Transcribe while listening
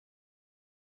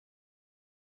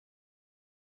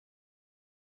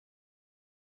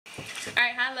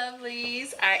Alright, hi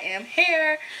lovelies. I am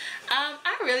here.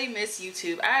 I really miss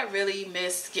YouTube. I really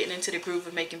miss getting into the groove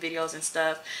of making videos and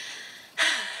stuff.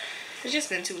 It's just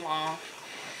been too long.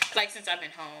 Like since I've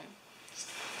been home.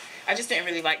 I just didn't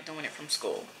really like doing it from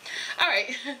school.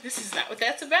 Alright, this is not what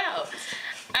that's about.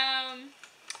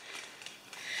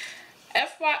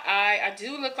 FYI, I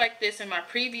do look like this in my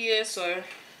previous or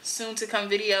soon to come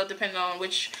video, depending on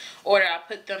which order I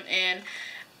put them in.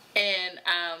 And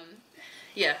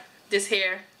yeah, this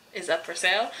hair is up for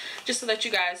sale. Just to let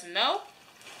you guys know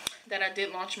that I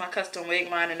did launch my custom wig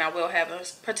line, and I will have a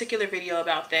particular video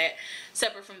about that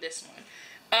separate from this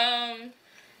one.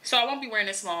 So I won't be wearing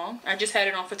this long. I just had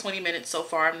it on for 20 minutes so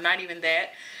far. I'm not even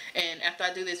that. And after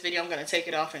I do this video, I'm going to take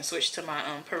it off and switch to my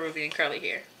Peruvian curly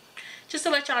hair. Just to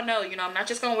let y'all know, you know, I'm not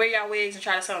just going to wear y'all wigs and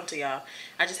try to sell them to y'all.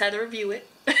 I just had to review it.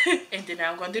 And then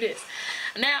now I'm going to do this.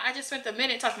 Now, I just spent a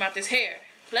minute talking about this hair.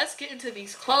 Let's get into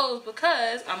these clothes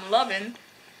because I'm loving,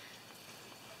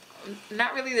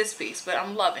 not really this piece, but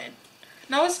I'm loving.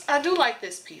 No, I do like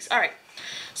this piece. Alright,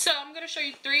 so I'm going to show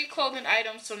you 3 clothing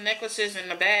items, some necklaces in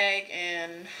the bag,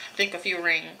 and I think a few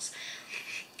rings.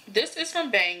 This is from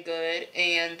Banggood,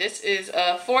 and this is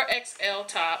a 4XL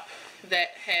top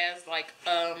that has like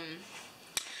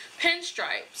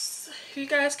pinstripes. You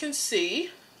guys can see.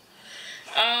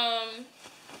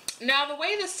 Now the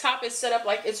way this top is set up,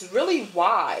 like it's really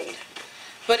wide,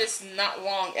 but it's not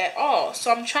long at all.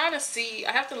 So I'm trying to see,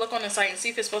 I have to look on the site and see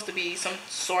if it's supposed to be some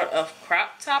sort of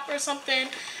crop top or something.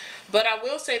 But I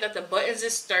will say that the buttons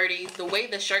is sturdy. The way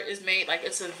the shirt is made, like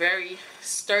it's a very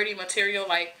sturdy material,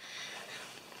 like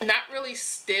not really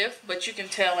stiff, but you can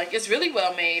tell like it's really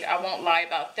well made. I won't lie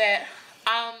about that.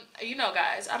 You know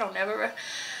guys, I don't never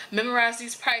memorize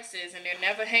these prices, and they're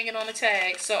never hanging on the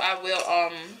tag, so I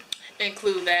will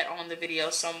include that on the video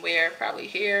somewhere, probably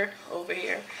here, over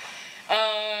here.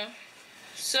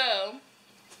 So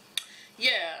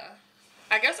yeah,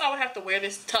 I guess I would have to wear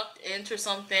this tucked into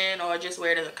something, or just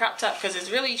wear it as a crop top because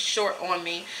it's really short on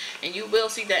me, and you will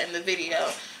see that in the video.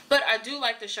 But I do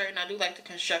like the shirt, and I do like the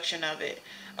construction of it.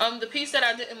 The piece that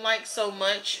I didn't like so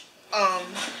much,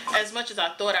 as much as I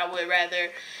thought I would rather,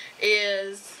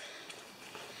 is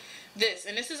this.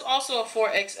 And this is also a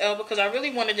 4XL because I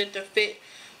really wanted it to fit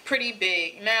pretty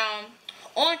big. Now,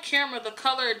 on camera, the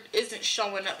color isn't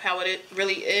showing up how it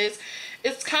really is.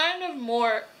 It's kind of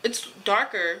more, it's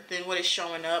darker than what it's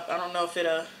showing up. I don't know if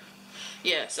it'll,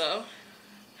 yeah, so.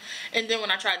 And then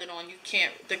when I tried it on, you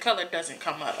can't, the color doesn't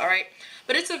come up, alright?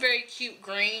 But it's a very cute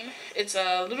green. It's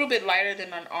a little bit lighter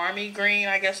than an army green,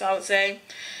 I guess I would say.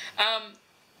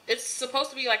 It's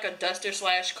supposed to be like a duster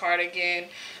slash cardigan.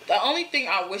 The only thing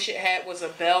I wish it had was a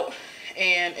belt,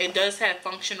 and it does have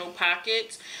functional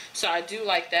pockets, so I do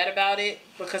like that about it,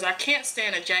 because I can't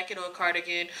stand a jacket or a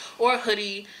cardigan or a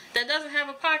hoodie that doesn't have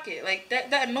a pocket. Like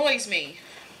that annoys me.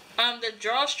 The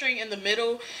drawstring in the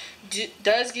middle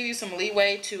does give you some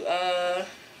leeway to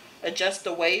adjust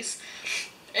the waist,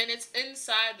 and it's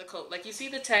inside the coat. Like you see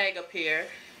the tag up here,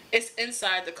 it's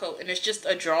inside the coat, and it's just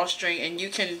a drawstring, and you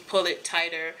can pull it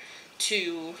tighter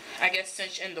to, I guess,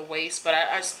 cinch in the waist. But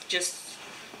I just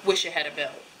wish it had a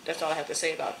belt. That's all I have to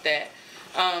say about that.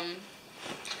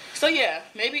 So yeah,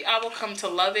 maybe I will come to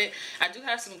love it. I do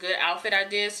have some good outfit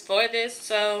ideas for this,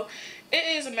 so it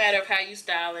is a matter of how you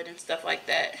style it and stuff like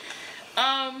that.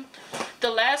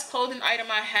 The last clothing item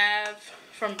I have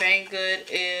from Banggood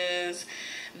is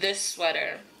this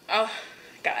sweater. Oh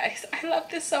guys, I love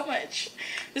this so much.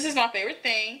 This is my favorite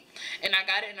thing, and I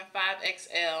got it in a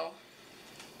 5XL.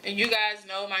 And you guys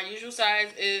know my usual size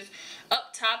is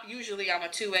up top. Usually I'm a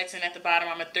 2X, and at the bottom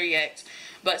I'm a 3X.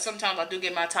 But sometimes I do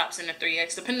get my tops in a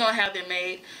 3X, depending on how they're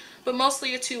made. But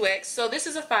mostly a 2X. So this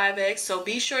is a 5X. So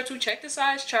be sure to check the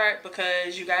size chart,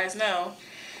 because you guys know.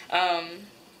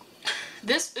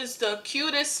 This is the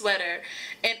cutest sweater,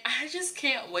 and I just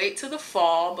can't wait to the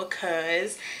fall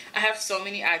because I have so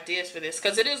many ideas for this,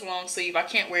 because it is long sleeve. I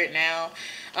can't wear it now.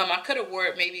 I could have wore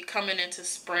it maybe coming into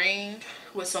spring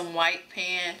with some white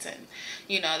pants, and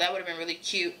you know, that would have been really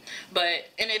cute. But,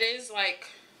 and it is like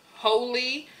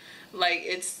wholly, like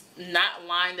it's not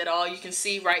lined at all. You can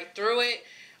see right through it,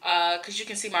 because you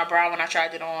can see my bra when I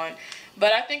tried it on.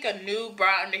 But I think a new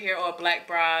bra under here or a black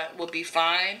bra would be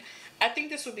fine. I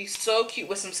think this would be so cute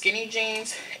with some skinny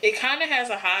jeans. It kind of has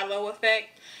a high-low effect.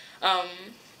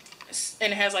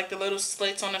 and it has like the little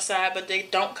slits on the side, but they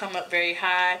don't come up very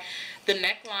high. The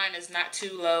neckline is not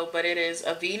too low, but it is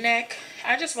a V-neck.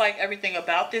 I just like everything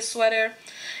about this sweater.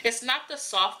 It's not the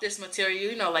softest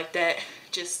material, you know, like that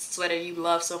just sweater you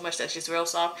love so much that's just real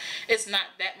soft. It's not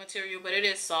that material, but it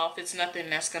is soft. It's nothing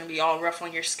that's going to be all rough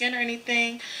on your skin or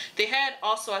anything. They had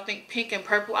also, I think, pink and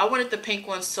purple. I wanted the pink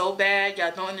one so bad.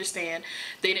 Y'all don't understand.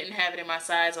 They didn't have it in my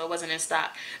size, or it wasn't in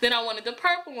stock. Then I wanted the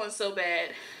purple one so bad.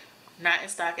 Not in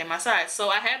stock in my size. So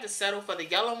I had to settle for the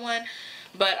yellow one.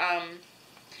 But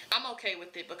I'm okay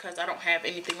with it because I don't have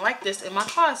anything like this in my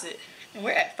closet. And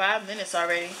we're at 5 minutes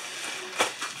already.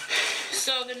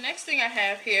 So the next thing I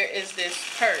have here is this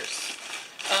purse.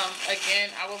 Again,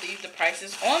 I will leave the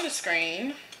prices on the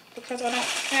screen because I don't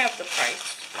have the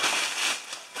price.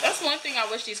 That's one thing I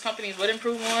wish these companies would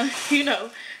improve on, you know,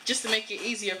 just to make it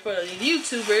easier for the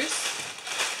YouTubers.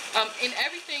 And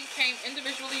everything came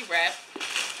individually wrapped.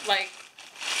 Like,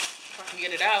 if I can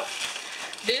get it out.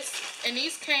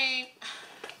 These came,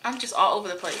 I'm just all over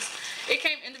the place. It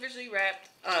came individually wrapped,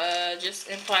 just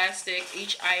in plastic,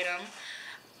 each item.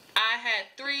 I had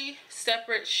 3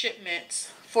 separate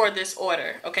shipments for this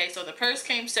order. Okay, so the purse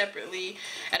came separately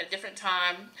at a different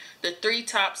time. The 3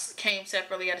 tops came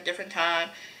separately at a different time.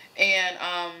 And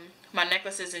my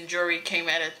necklaces and jewelry came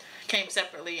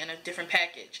separately in a different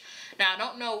package. Now, I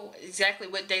don't know exactly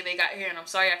what day they got here, and I'm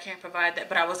sorry I can't provide that,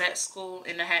 but I was at school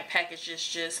and I had packages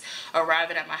just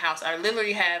arriving at my house. I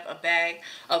literally have a bag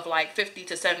of like 50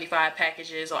 to 75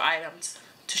 packages or items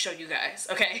to show you guys,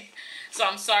 okay? So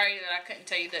I'm sorry that I couldn't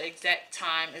tell you the exact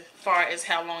time as far as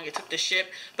how long it took to ship,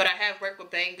 but I have worked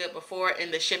with Banggood before,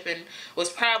 and the shipping was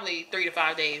probably 3 to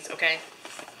 5 days, okay?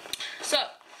 So,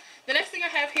 the next thing I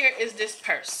have here is this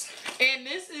purse, and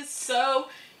this is so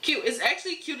cute. It's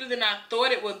actually cuter than I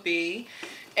thought it would be,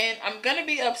 and I'm gonna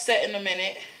be upset in a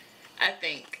minute, I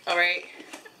think. All right,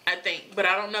 I think, but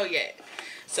I don't know yet,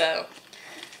 so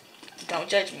don't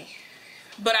judge me.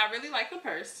 But I really like the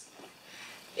purse.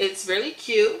 It's really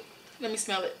cute. Let me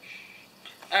smell it.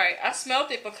 All right, I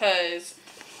smelled it because,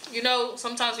 you know,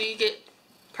 sometimes when you get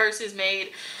purses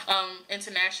made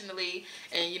internationally,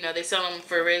 and you know they sell them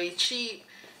for really cheap,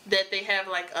 that they have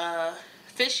like a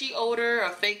fishy odor, a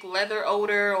fake leather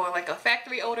odor, or like a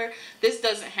factory odor. This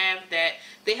doesn't have that.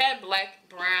 They had black,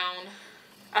 brown.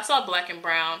 I saw black and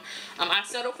brown. I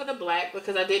settled for the black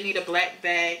because I did need a black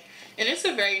bag, and it's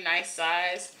a very nice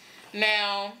size.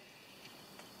 Now,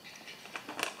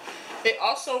 it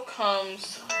also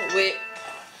comes with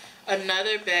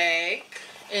another bag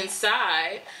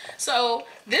inside. So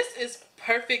this is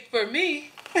perfect for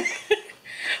me.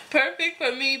 Perfect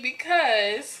for me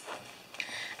because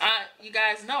you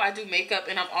guys know I do makeup,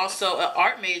 and I'm also an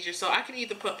art major, so I can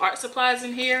either put art supplies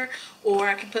in here or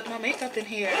I can put my makeup in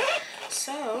here.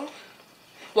 So,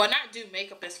 well, not do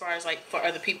makeup as far as like for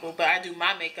other people, but I do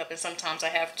my makeup, and sometimes I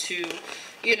have to,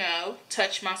 you know,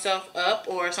 touch myself up,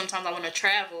 or sometimes I want to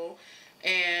travel,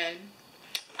 and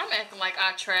I'm acting like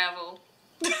I travel.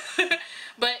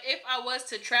 But if I was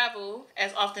to travel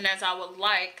as often as I would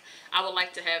like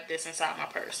to have this inside my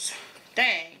purse.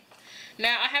 Dang.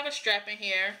 Now, I have a strap in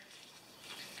here,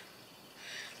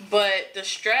 but the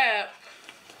strap,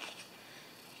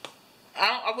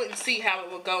 I wouldn't see how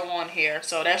it would go on here,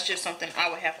 so that's just something I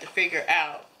would have to figure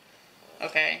out.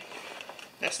 Okay,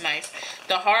 that's nice.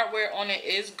 The hardware on it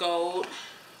is gold.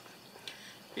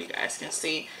 You guys can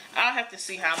see. I'll have to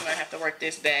see how I'm gonna have to work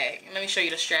this bag. Let me show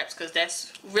you the straps, because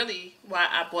that's really why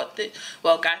I bought this.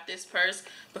 Well, got this purse,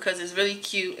 because it's really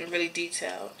cute and really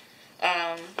detailed.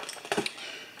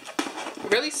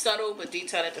 Really subtle but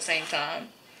detailed at the same time.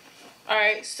 All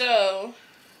right, so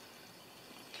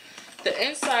the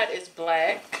inside is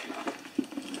black.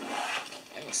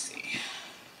 Let me see.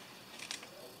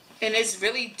 And it's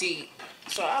really deep,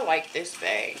 so I like this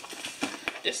bag.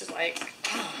 This is like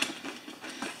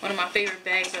one of my favorite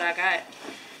bags that I got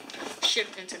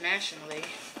shipped internationally.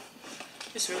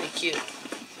 It's really cute.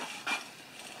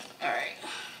 Alright.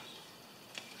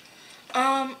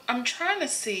 I'm trying to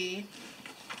see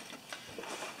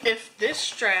if this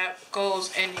strap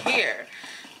goes in here.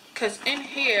 Because in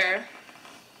here,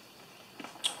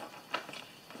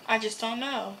 I just don't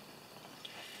know.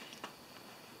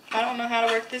 I don't know how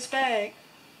to work this bag.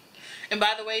 And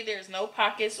by the way, there's no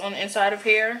pockets on the inside of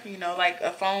here, you know, like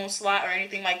a phone slot or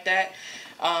anything like that.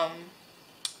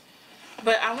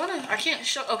 But I can't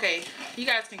show, okay, you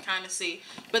guys can kind of see.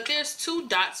 But there's 2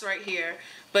 dots right here,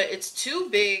 but it's too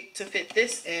big to fit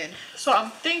this in. So I'm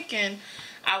thinking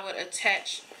I would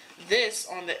attach this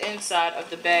on the inside of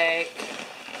the bag.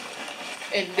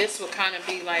 And this would kind of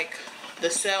be like the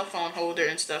cell phone holder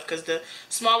and stuff, because the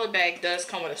smaller bag does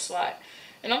come with a slot.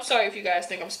 And I'm sorry if you guys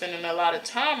think I'm spending a lot of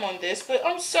time on this, but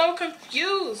I'm so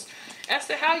confused as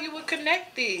to how you would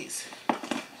connect these.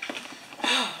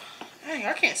 Dang,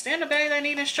 I can't stand a bag that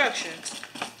need instructions.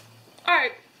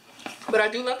 Alright, but I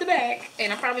do love the bag,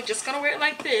 and I'm probably just gonna wear it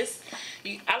like this.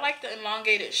 I like the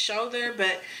elongated shoulder,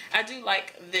 but I do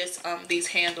like this these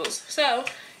handles. So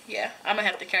yeah, I'm gonna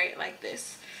have to carry it like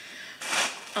this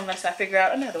unless I figure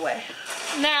out another way.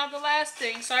 Now the last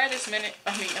thing, sorry this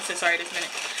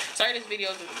video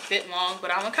is a bit long,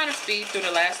 but I'm gonna kind of speed through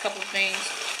the last couple of things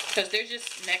because they're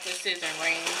just necklaces and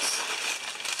rings.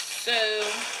 So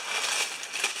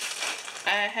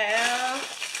I have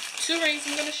 2 rings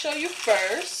I'm gonna show you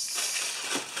first.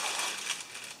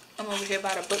 I'm over here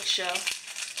by the bookshelf.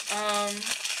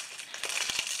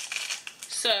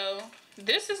 So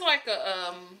this is like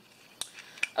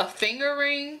a finger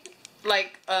ring.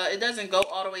 Like it doesn't go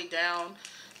all the way down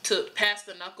to past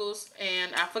the knuckles,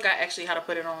 and I forgot actually how to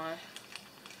put it on.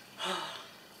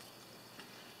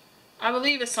 I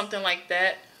believe it's something like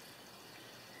that,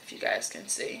 if you guys can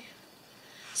see.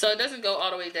 So it doesn't go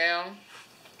all the way down.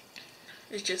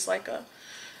 It's just like a,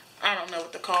 I don't know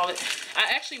what to call it.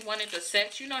 I actually wanted the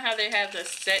sets. You know how they have the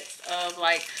sets of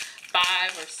like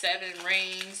 5 or 7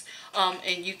 rings,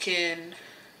 and you can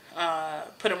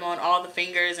put them on all the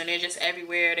fingers and they're just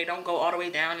everywhere. They don't go all the way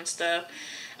down and stuff.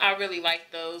 I really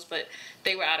like those, but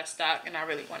they were out of stock and I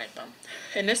really wanted them.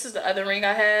 And this is the other ring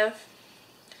I have.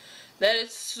 That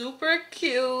is super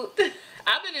cute.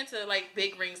 I've been into like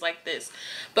big rings like this,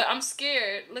 but I'm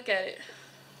scared. Look at it.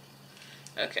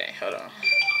 Okay, hold on.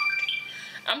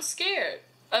 I'm scared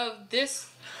of this.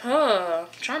 I'm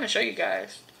trying to show you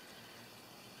guys.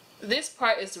 This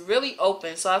part is really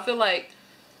open, so I feel like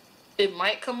it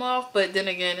might come off, but then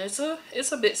again, it's a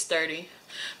bit sturdy.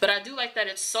 But I do like that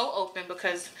it's so open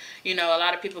because, you know, a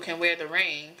lot of people can wear the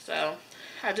ring. So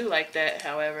I do like that.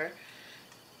 However,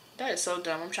 that is so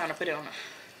dumb. I'm trying to put it on.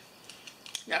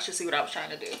 Y'all should see what I was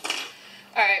trying to do.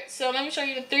 Alright, so let me show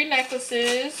you the 3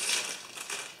 necklaces.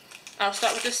 I'll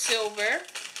start with the silver.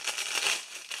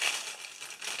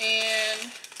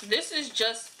 And this is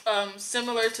just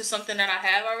similar to something that I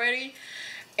have already.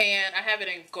 And I have it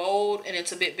in gold and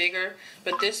it's a bit bigger.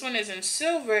 But this one is in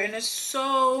silver and it's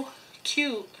so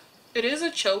cute. It is a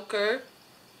choker.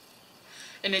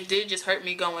 And it did just hurt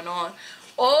me going on.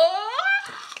 Oh!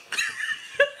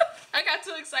 I got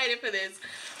too excited for this.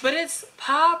 But it's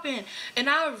popping. And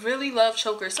I really love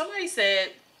chokers. Somebody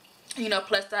said, you know,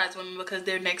 plus size women, because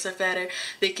their necks are fatter,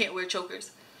 they can't wear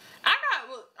chokers.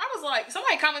 I was like,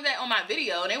 somebody commented that on my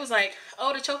video and it was like,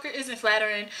 oh, the choker isn't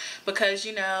flattering because,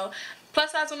 you know,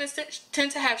 plus size women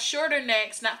tend to have shorter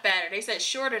necks, not fatter. They said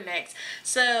shorter necks.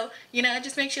 So, you know, it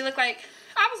just makes you look like,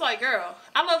 I was like, girl,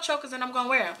 I love chokers and I'm going to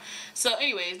wear them. So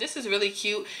anyways, this is really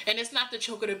cute. And it's not the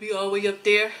choker to be all the way up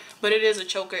there, but it is a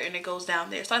choker and it goes down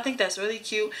there. So I think that's really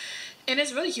cute. And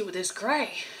it's really cute with this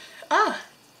gray.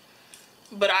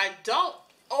 But I don't,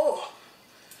 oh,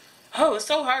 it's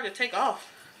so hard to take off.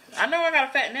 I know I got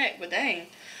a fat neck, but dang.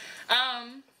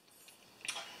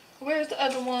 Where's the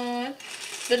other one?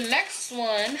 The next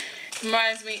one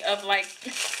reminds me of like,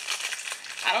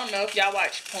 I don't know if y'all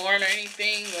watch porn or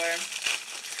anything, or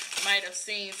might have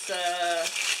seen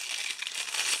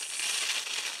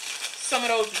some of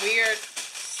those weird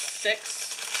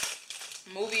sex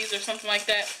movies or something like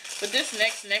that. But this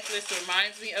next necklace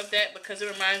reminds me of that because it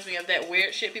reminds me of that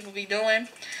weird shit people be doing.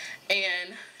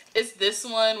 And it's this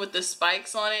one with the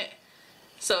spikes on it.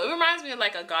 So it reminds me of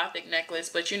like a gothic necklace,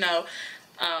 but you know,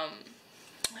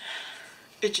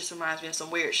 it just reminds me of some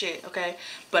weird shit, okay?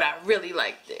 But I really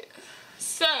liked it.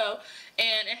 So,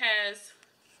 and it has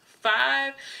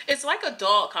 5, it's like a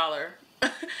dog collar.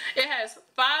 It has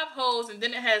 5 holes and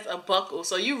then it has a buckle.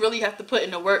 So you really have to put in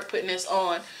the work putting this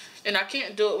on. And I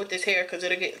can't do it with this hair because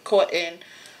it'll get caught in.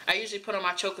 I usually put on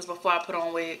my chokers before I put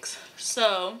on wigs.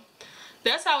 So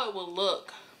that's how it will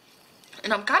look.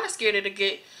 And I'm kind of scared it'll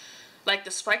get, like the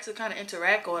spikes will kind of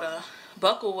interact or the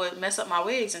buckle would mess up my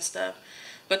wigs and stuff.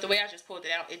 But the way I just pulled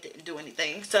it out, it didn't do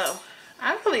anything. So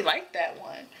I really like that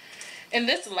one. And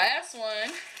this last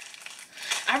one,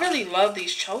 I really love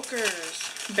these chokers.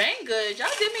 Banggood, y'all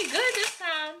did me good this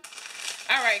time.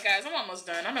 Alright guys, I'm almost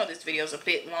done. I know this video is a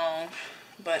bit long.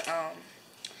 But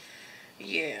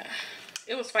yeah.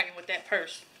 It was fighting with that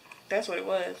purse. That's what it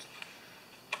was.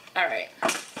 Alright.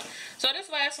 So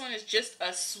this last one is just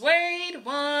a suede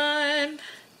one.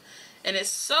 And it's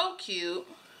so cute.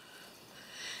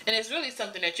 And it's really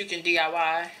something that you can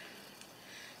DIY.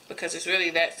 Because it's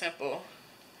really that simple.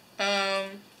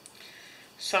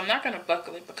 So I'm not going to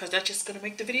buckle it because that's just going to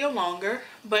make the video longer.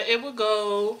 But it will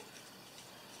go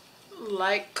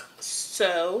like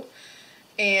so.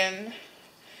 And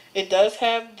It does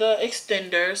have the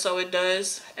extender, so it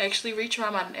does actually reach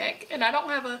around my neck. And I don't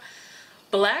have a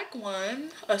black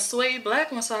one, a suede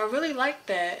black one, so I really like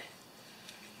that.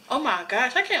 Oh my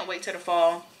gosh, I can't wait till the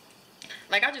fall.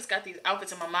 Like, I just got these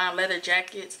outfits in my mind. Leather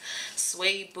jackets,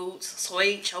 suede boots,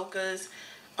 suede chokers.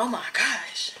 Oh my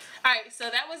gosh. Alright, so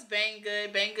that was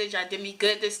Banggood. Banggood, y'all did me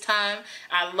good this time.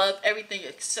 I love everything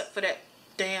except for that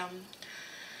damn...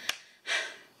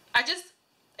 I just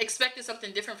expected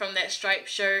something different from that striped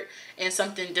shirt and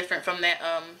something different from that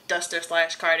duster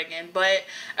slash cardigan. But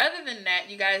other than that,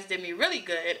 you guys did me really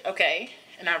good, okay?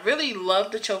 And I really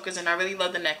love the chokers, and I really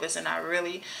love the necklace, and I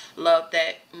really love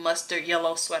that mustard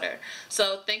yellow sweater.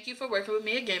 So thank you for working with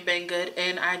me again, Banggood,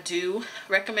 and I do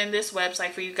recommend this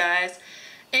website for you guys.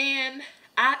 And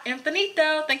I am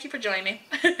finito. Thank you for joining.